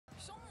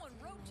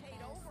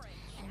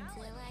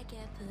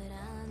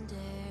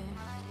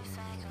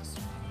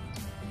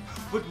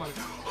Look at my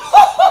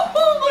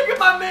look at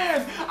my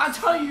man. I'm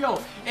telling you,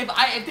 yo,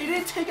 if they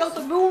didn't take out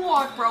the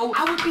moonwalk, bro,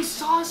 I would be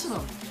saucing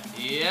them.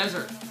 Yes,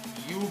 sir.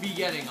 You will be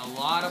getting a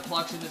lot of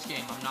plucks in this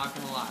game. I'm not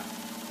gonna lie.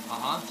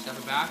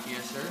 Stepping back.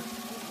 Yes, sir.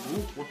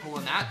 Ooh, we're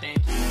pulling that. Thank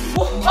you.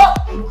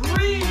 Whoa,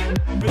 green.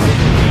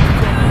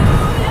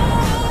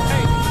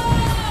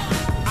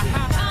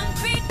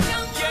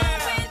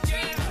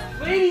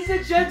 Ladies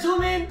and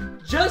gentlemen,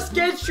 just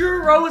get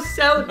your roast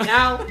out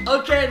now.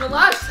 Okay, the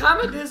last time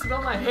I did this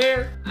about my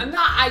hair,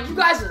 you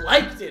guys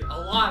liked it a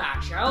lot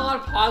actually. I had a lot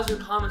of positive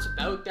comments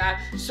about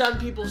that. Some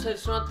people said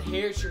it's not the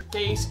hair, it's your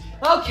face.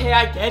 Okay,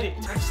 I get it.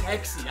 I'm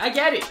sexy. I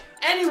get it.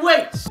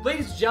 Anyways,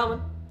 ladies and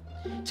gentlemen,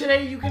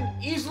 today you can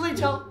easily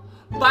tell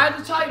by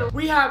the title,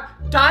 we have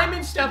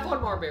Diamond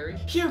Stephon Marbury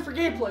here for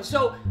gameplay.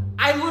 So,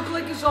 I look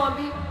like a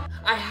zombie.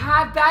 I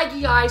have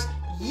baggy eyes.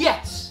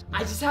 Yes, I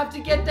just have to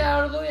get that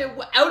out of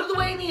the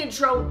way in the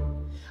intro.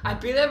 I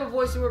barely have a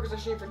voice anymore because I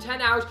streamed for 10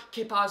 hours.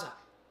 Que pasa?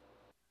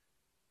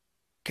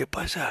 Que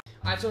pasa?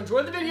 Alright, so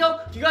enjoy the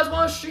video. If you guys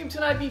want to stream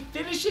tonight, be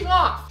finishing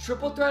off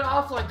Triple Threat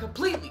offline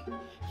completely.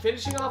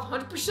 Finishing off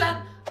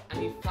 100%. I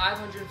need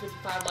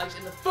 555 likes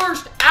in the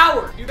first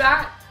hour. Do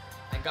that.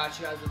 I got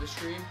you guys with the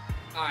stream.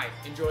 Alright,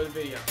 enjoy the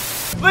video.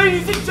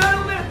 Ladies and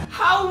gentlemen,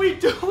 how are we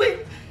doing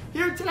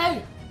here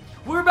today?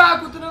 We're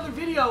back with another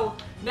video.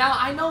 Now,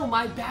 I know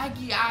my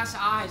baggy ass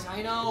eyes.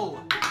 I know.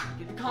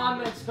 Get the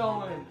comments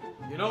going.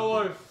 You know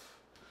what?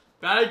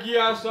 Baggy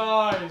ass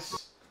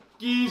eyes.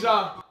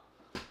 Giza.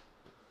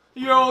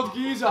 Your old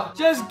Giza.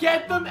 Just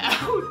get them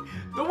out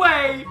the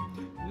way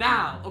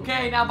now,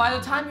 okay? Now, by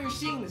the time you're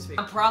seeing this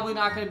video, I'm probably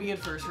not going to be in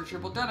first for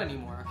Triple Threat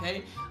anymore,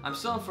 okay? I'm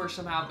still in first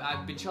somehow.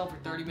 I've been chilling for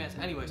 30 minutes.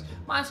 Anyways,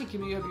 MyTeam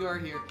community, hope you are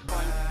here.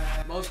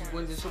 Most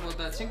wins in Triple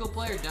Threat. Single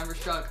player, Denver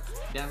struck,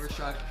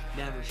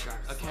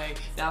 okay?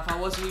 Now, if I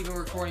wasn't even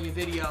recording a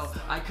video,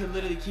 I could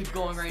literally keep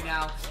going right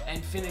now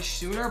and finish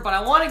sooner, but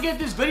I want to get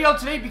this video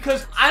today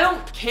because I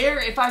don't care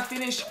if I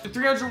finish the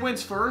 300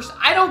 wins first.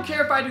 I don't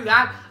care if I do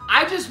that.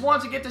 I just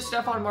want to get to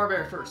Stephon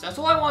Marbury first. That's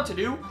all I want to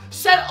do.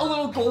 Set a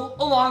little goal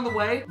along the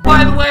way.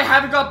 By the way, I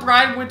haven't got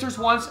Brian Winters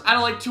once out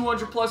of like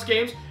 200 plus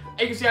games.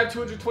 You can see I have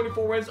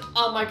 224 wins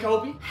on my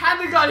Kobe.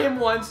 Haven't got him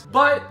once,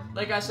 but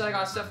like I said, I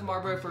got Stephon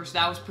Marbury first.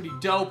 That was pretty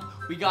dope.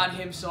 We got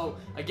him, so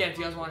again, if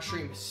you guys want to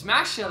stream,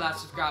 smash that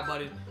subscribe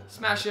button.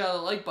 Smash the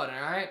like button,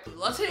 alright?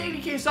 Let's hit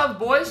 80K subs,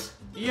 boys.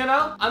 You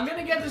know? I'm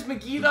gonna get this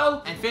McGee,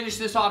 though, and finish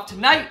this off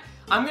tonight.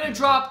 I'm gonna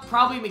drop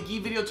probably a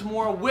McGee video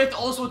tomorrow with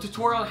also a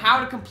tutorial on how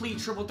to complete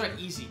Triple Threat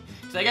easy.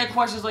 So I get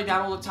questions like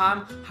that all the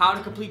time. How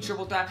to complete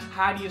Triple Threat,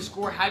 how do you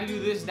score, how do you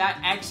do this, that,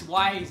 X,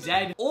 Y,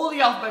 Z. All the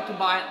alphabet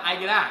combined, I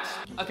get asked.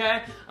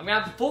 Okay? I'm gonna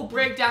have the full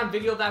breakdown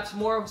video of that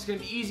tomorrow. It's gonna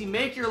be easy,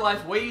 make your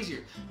life way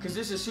easier. Because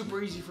this is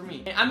super easy for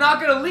me. And I'm not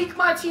gonna leak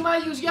my team I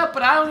use yet,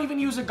 but I don't even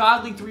use a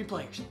God League 3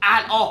 players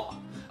at all.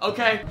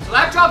 Okay, so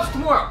that drops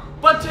tomorrow.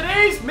 But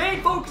today's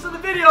main focus of the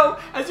video,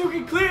 as you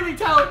can clearly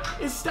tell,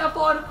 is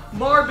Stephon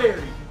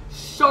Marbury.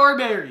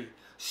 Starberry.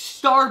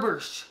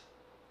 Starburst.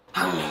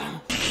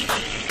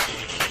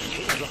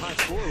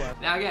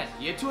 Now again,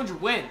 you get 200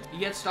 wins. You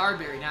get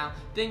Starberry. Now,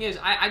 thing is,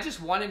 I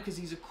just want him because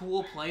he's a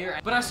cool player.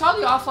 But I saw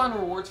the offline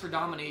rewards for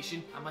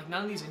domination. I'm like,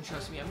 none of these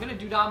interest me. I'm going to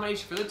do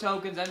domination for the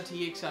tokens,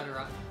 MT,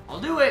 etc. I'll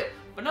do it.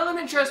 But none of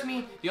them interest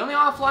me. The only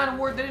offline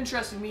award that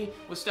interested me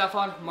was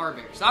Stephon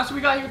Marbury. So that's what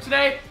we got here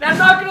today. And I'm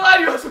not gonna lie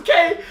to you guys,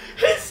 okay?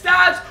 His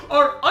stats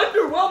are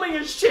underwhelming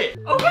as shit.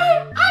 Okay?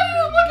 I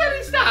didn't look at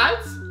his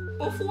stats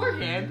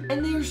beforehand,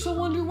 and they're so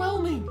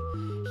underwhelming.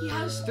 He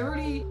has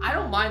 30. I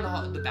don't mind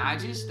the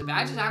badges. The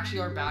badges actually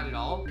aren't bad at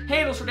all.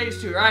 Handles for days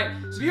 2, right?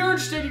 So if you're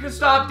interested, you can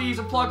stop these.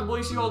 Unpluggable,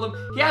 you see all of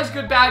them. He has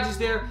good badges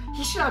there.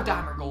 He should have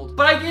diamond or gold.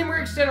 But I gamer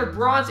extender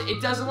bronze.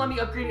 It doesn't let me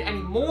upgrade it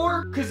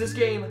anymore because this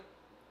game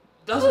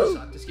doesn't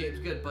suck. This game's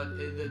good, but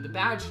the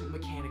badge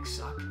mechanics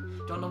suck.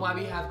 Don't know why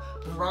we have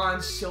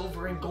bronze,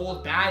 silver, and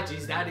gold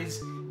badges. That is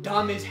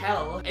dumb as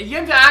hell. And you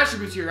get into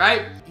attributes here,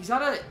 right? He's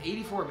got an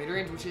 84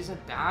 mid-range, which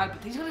isn't bad,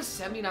 but he's got a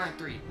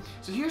 79-3.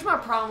 So here's my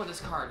problem with this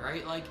card,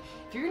 right? Like,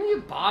 if you're gonna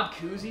get Bob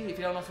Cousy, if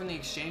you don't know from the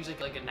exchange,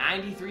 like a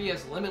 93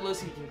 has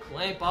limitless, he can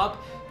clamp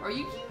up, or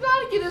you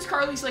gotta give this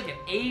card at least like an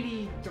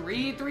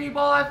 83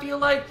 3-ball, I feel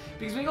like,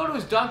 because when you go to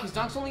his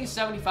dunk's only a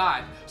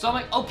 75. So I'm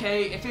like,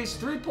 okay, if his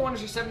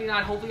 3-pointers are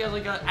 79, hopefully he has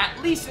like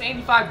at least an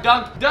 85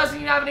 dunk. Doesn't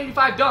even have an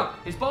 85 dunk.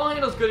 His ball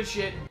handle's good as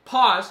shit.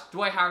 Pause.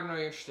 Dwight Howard, no,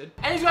 you're interested.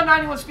 And he's got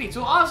 91 speed,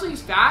 so obviously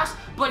he's fast,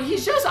 but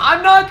he's just,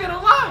 I'm not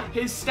gonna lie,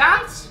 his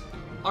stats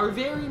are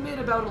very mid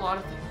about a lot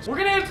of things. We're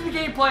gonna get into the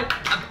gameplay.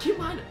 Keep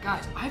in mind,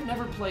 guys, I've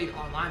never played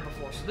online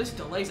before, so this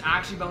delay's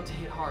actually about to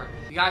hit hard.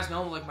 You guys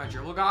know, like, my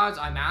dribble gods,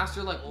 I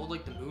mastered, like, old,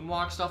 like, the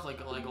moonwalk stuff, like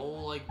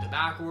old, like, the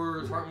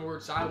backwards,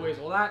 frontwards, sideways,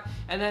 all that,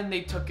 and then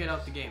they took it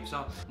out the game.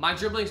 So, my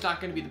dribbling's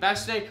not gonna be the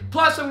best today,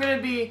 plus I'm gonna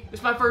be,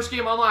 this is my first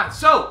game online,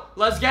 so,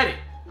 let's get it.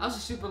 That was a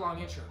super long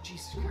intro,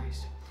 Jesus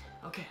Christ.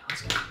 Okay,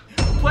 let's get it.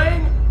 I'm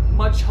playing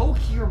Machoke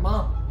Your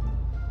Mom.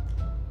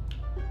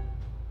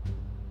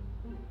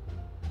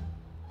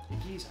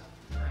 Giza.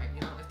 Alright,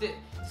 you know,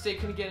 if they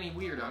couldn't get any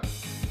weirder.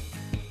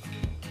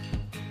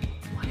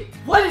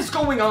 What is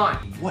going on?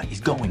 What is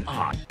going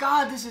on?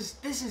 God, this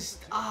is,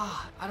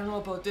 I don't know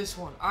about this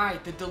one. All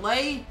right, the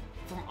delay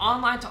from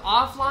online to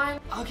offline.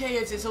 Okay,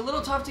 it's a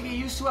little tough to get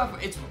used to.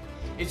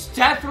 It's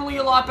definitely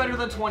a lot better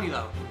than 20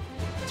 though.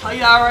 I'll tell you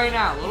that right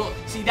now.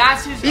 See,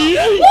 that's his.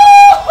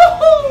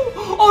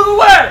 All the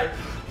way.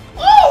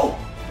 Oh,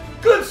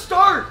 good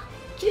start.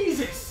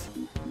 Jesus.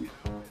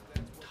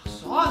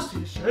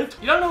 Sausage shit.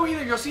 You don't know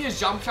either. You'll see his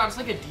jump shot. It's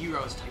like a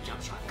D-Rose type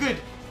jump shot. Good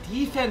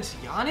defense,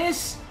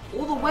 Giannis.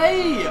 All the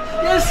way.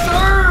 Yes,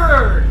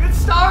 sir. Good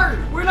start.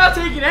 We're not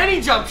taking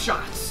any jump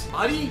shots,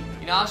 buddy.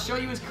 You know, I'll show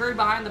you his Curry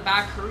behind the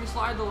back Curry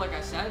slide, though, like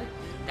I said.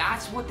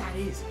 That's what that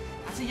is.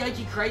 That's a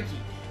yikey crikey.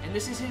 And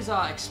this is his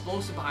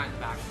explosive behind the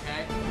back,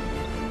 okay?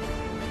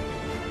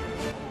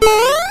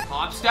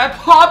 Hop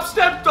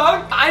step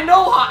dunk. I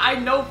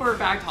know for a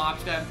fact hop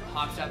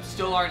step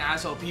still aren't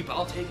as OP, but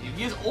I'll take it.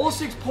 He has all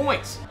 6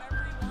 points.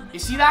 You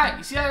see that?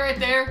 You see that right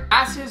there?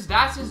 That's his,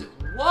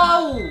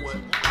 whoa.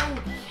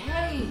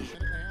 Okay.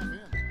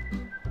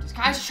 This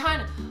guy's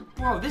trying to,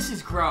 bro, this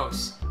is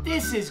gross.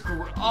 This is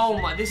oh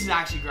my, this is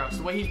actually gross.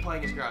 The way he's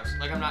playing is gross.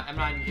 Like,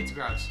 it's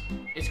gross.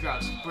 It's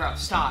gross. Bro,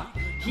 stop.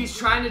 He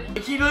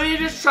literally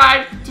just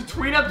tried to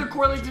tweet up the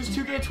court like this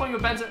 2K21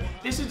 with Benson.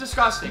 This is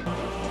disgusting.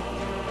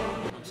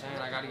 I'm saying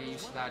I gotta get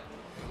used to that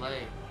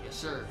delay. Yes,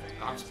 sir.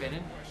 I'm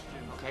spinning.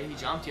 Okay, he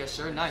jumped. Yes,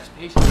 sir. Nice.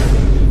 Patience.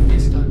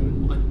 Missed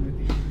on one.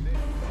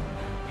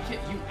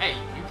 Hey,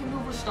 you can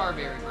move with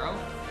Starberry, bro.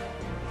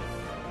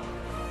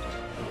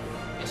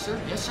 Yes,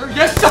 sir. Yes, sir.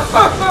 Yes, sir.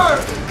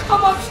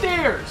 Come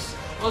upstairs.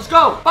 Let's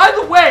go. By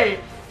the way,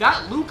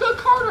 that Luka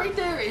card right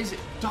there is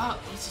dumb.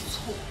 He's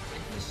so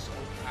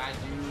bad,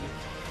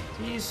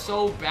 dude. He's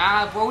so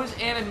bad, bro. His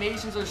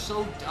animations are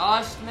so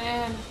dust,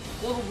 man.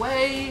 All the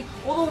way,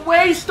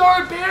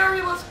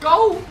 Starberry. Let's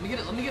go. Let me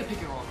get a pick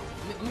and roll.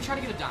 Let me try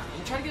to get a dime. Let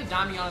me try to get a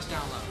dime Giannis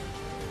down low.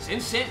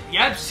 Since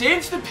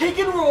the pick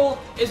and roll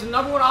is the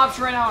 #1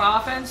 option right now on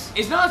offense,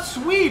 it's not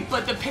sweet,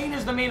 but the paint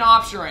is the main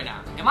option right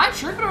now. Am I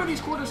tripping, or are these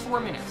quarters 4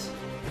 minutes?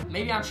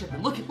 Maybe I'm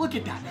tripping. Look at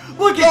that.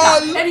 Look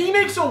at that. And he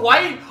makes a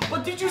white.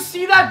 But did you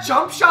see that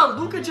jump shot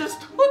Luka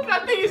just took?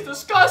 That thing is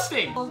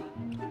disgusting. Woo!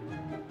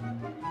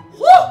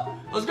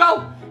 Let's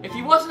go. If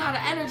he wasn't out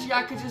of energy,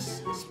 I could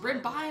just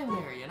sprint by him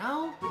there, you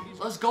know?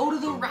 Let's go to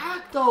the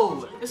rack,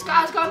 though. This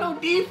guy's got no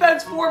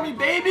defense for me,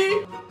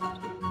 baby.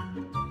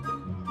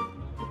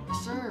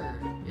 Yes, sir.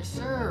 Yes,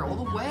 sir. All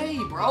the way,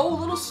 bro.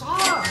 Little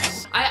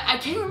sauce. I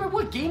can't remember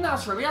what game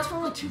that's from. Maybe that's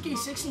from like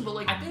 2K16, but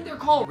like I think they're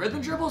called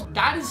rhythm dribbles.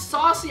 That is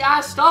saucy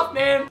ass stuff,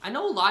 man. I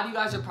know a lot of you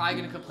guys are probably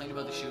gonna complain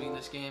about the shooting in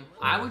this game.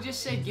 I would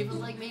just say give it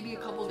like maybe a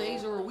couple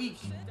days or a week.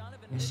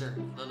 Yes, sir.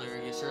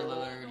 Lillard. Yes, sir.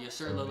 Lillard. Yes,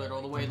 sir. Lillard.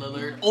 All the way,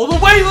 Lillard. All the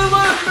way,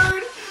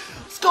 Lillard.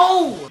 Let's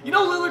go. You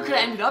know, Lillard could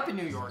have ended up in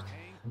New York.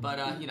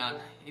 But, you know,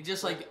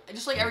 just like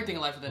everything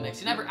in life with the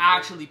Knicks, it never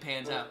actually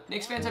pans out.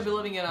 Knicks fans have been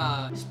living in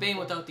Spain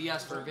without the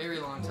S for a very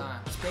long time.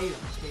 Spade him.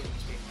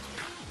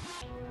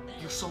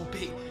 You're so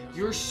bait.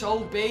 You're so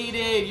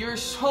baited. You're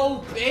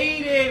so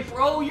baited,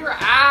 bro. Your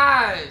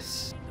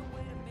ass.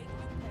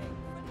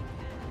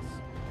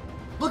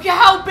 Look at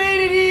how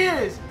baited he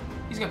is.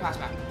 He's gonna pass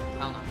back.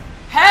 Hell no.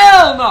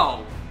 Hell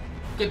no.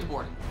 Get the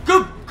board.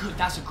 Good.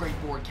 That's a great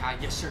board, Cat.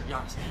 Yes, sir,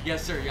 Giannis.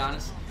 Yes, sir,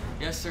 Giannis.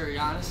 Yes, sir,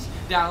 Giannis.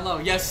 Down low.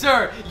 Yes,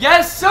 sir.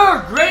 Yes,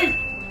 sir. Great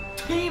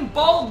team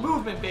ball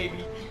movement,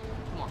 baby.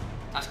 Come on.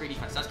 That's great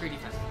defense. That's great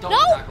defense. Don't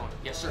let that go.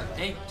 Yes, sir.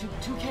 Thank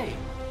 2K.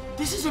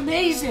 This is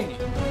amazing.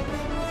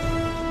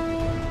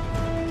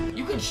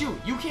 You can shoot.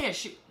 You can't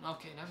shoot.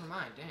 Okay, never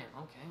mind.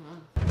 Damn. Okay,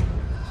 man.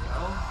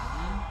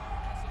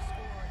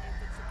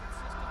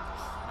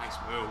 Nice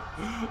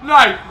move.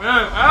 Nice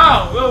move.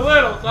 Ow, the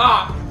little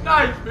dog.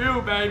 Nice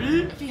move,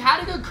 baby. If he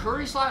had a good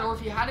Curry slide, or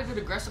if he had a good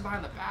aggressive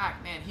behind the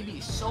back, man,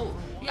 he'd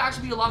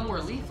actually be a lot more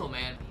lethal,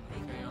 man.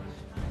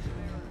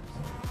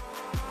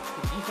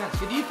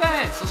 Good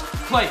defense. Let's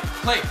play,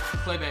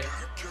 baby.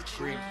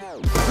 Green,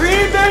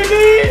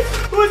 baby.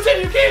 Who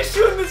said you can't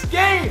shoot in this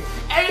game?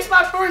 Hey, it's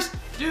my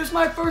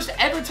first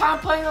ever time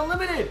playing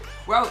Unlimited.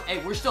 Hey,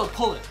 we're still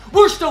pulling.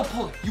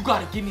 You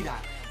gotta give me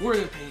that. We're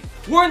in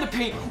the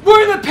paint.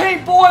 We're in the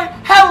paint, boy.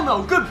 Hell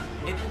no. Good.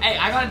 Hey,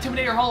 I got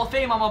Intimidator Hall of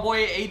Fame on my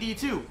boy AD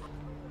too.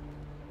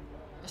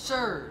 Yes,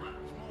 sir.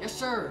 Yes,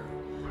 sir.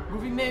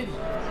 Moving mid.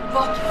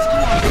 Buckets.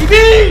 Come on,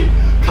 baby.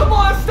 Come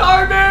on,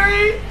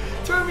 Starberry.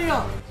 Turn me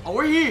up. Oh,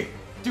 we're here.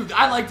 Dude,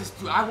 I like this.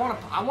 Dude, I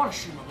wanna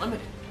shoot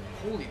Unlimited.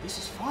 Holy, this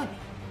is fun.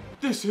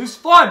 This is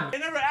fun. I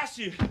never asked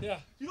you. Yeah.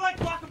 You like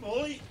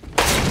guacamole?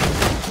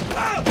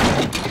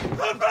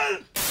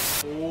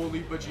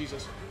 Holy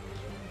bejesus.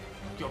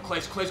 Yo,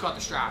 Clay's got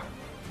the strap.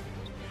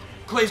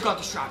 Clay's got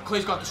the strap,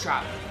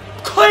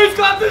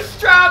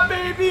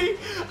 baby.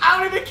 I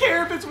don't even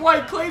care if it's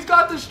white. Clay's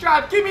got the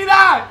strap. Give me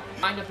that.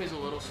 Wind-up is a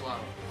little slow.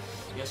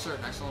 Yes, sir.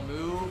 Nice little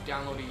move.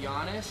 Down low to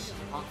Giannis.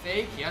 Pump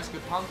fake. Yes,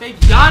 good pump fake.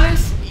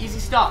 Giannis. Easy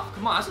stuff.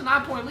 Come on, that's a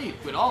 9-point lead.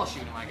 Good all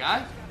shooting, my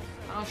guy.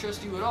 I don't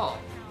trust you at all.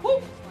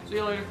 Whoop.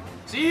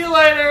 See you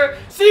later.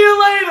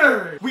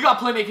 We got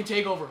playmaking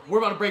takeover. We're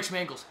about to break some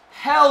ankles.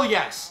 Hell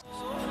yes.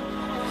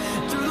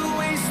 Through the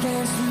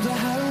wastelands, through the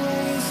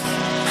highways.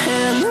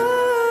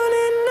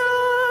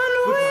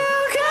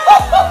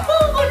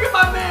 Look at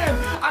my man.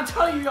 I'm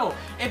telling you, yo,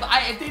 if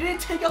they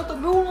didn't take out the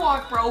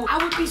moonwalk, bro, I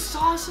would be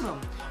saucing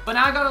them. But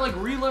now I gotta like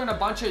relearn a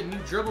bunch of new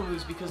dribble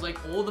moves because like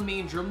all the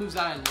main dribble moves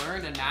that I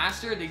learned and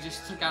mastered, they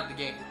just took out the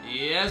game.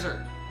 Yes,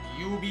 sir.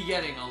 You will be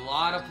getting a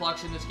lot of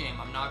plucks in this game.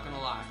 I'm not gonna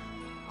lie.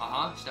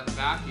 Step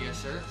back. Yes,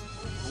 sir.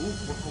 Ooh,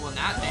 we're pulling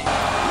that thing.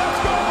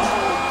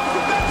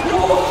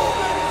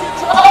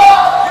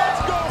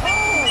 Let's go.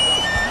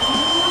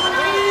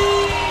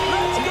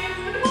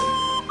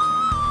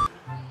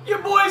 Your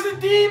boy's a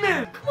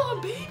demon. Come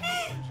on, baby.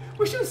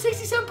 We're shooting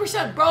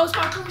 67%, bro. It's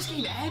my first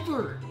game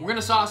ever. We're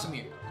gonna sauce him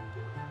here.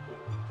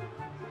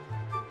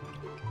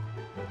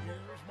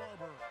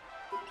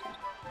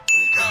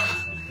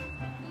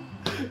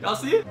 Y'all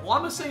see it? All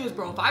I'm gonna say is,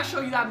 bro, if I show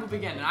you that move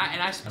again, and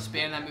I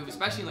spam that move,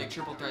 especially like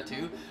triple threat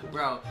too,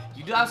 bro,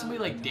 you do have somebody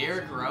like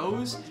Derrick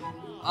Rose,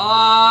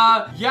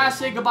 yeah,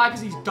 say goodbye because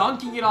he's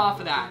dunking it off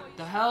of that.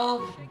 The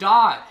hell?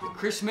 Dot.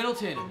 Chris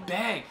Middleton.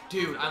 Bang.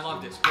 Dude, I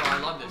love this, bro. I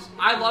love this.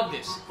 I love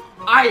this.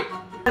 I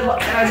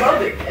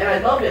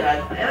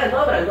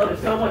love it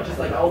so much. Just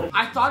like all.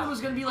 I thought it was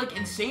gonna be like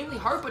insanely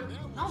hard, but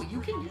no, you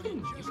can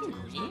green.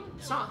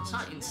 It's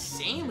not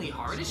insanely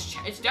hard.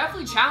 It's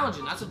definitely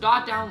challenging. That's a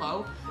dot down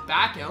low,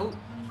 back out,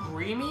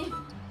 creamy.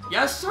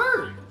 Yes,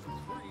 sir.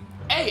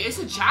 Hey, it's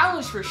a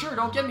challenge for sure.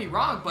 Don't get me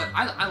wrong, but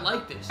I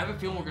like this. I have a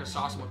feeling we're gonna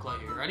sauce him with Clay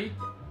here. Ready?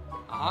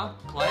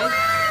 Clay.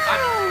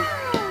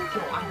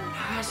 I'm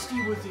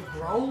nasty with it,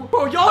 bro.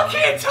 Bro, y'all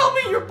can't tell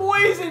me your boy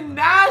isn't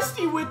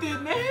nasty with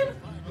it, man.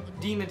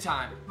 Demon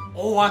time.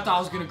 Oh, I thought I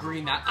was gonna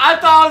green that.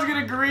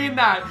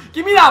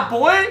 Give me that,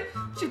 boy.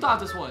 What you thought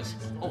this was?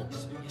 Oh,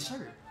 yes,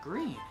 sir.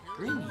 Green.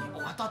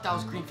 Oh, I thought that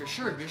was green for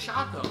sure. Good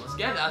shot, though. Let's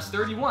get it. That's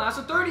 31. That's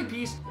a 30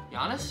 piece.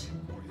 Giannis?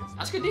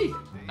 That's good D.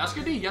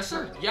 Yes,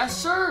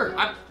 sir.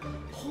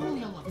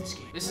 Holy, I love this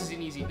game. This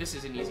isn't easy.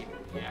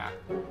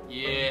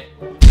 Yeah.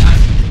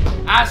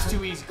 That's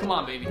too easy. Come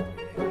on, baby.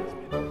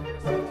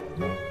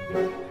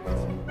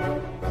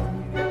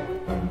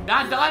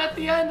 That dot at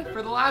the end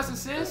for the last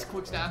assist.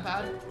 Quick stat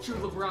pad. True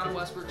LeBron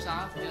Westbrook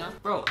style, you know?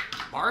 Bro,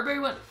 Marbury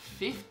went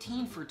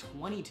 15 for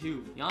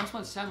 22. Giannis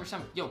went 7 for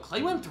 7. Yo,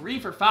 Clay went 3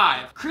 for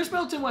 5. Chris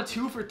Middleton went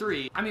 2 for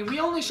 3. I mean, we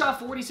only shot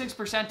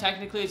 46%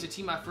 technically as a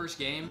team my first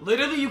game.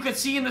 Literally, you could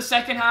see in the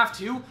second half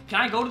too.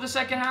 Can I go to the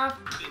second half?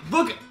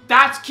 Look,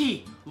 that's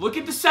key. Look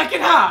at the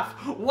second half.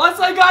 Once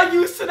I got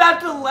used to that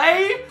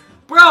delay,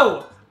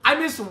 bro, I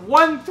missed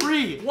 1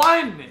 3.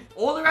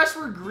 All the rest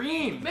were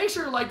green. Make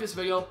sure to like this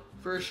video.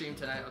 First stream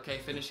tonight, okay,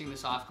 finishing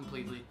this off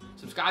completely.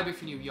 Subscribe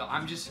if you're new. Yo,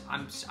 I'm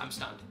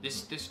stunned.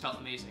 This felt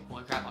amazing.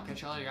 Holy crap, I'll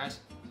catch y'all later,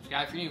 guys.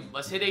 Subscribe if you're new.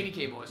 Let's hit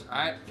 80K, boys,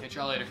 alright? Catch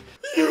y'all later.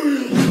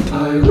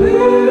 I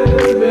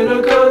live in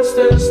a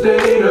constant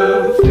state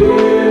of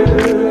fear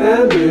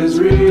and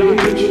misery.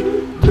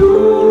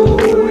 Do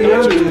we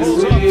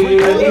miss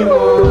me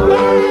anymore?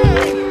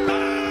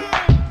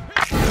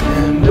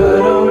 And I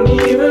don't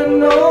even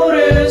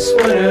notice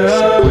when it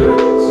happens.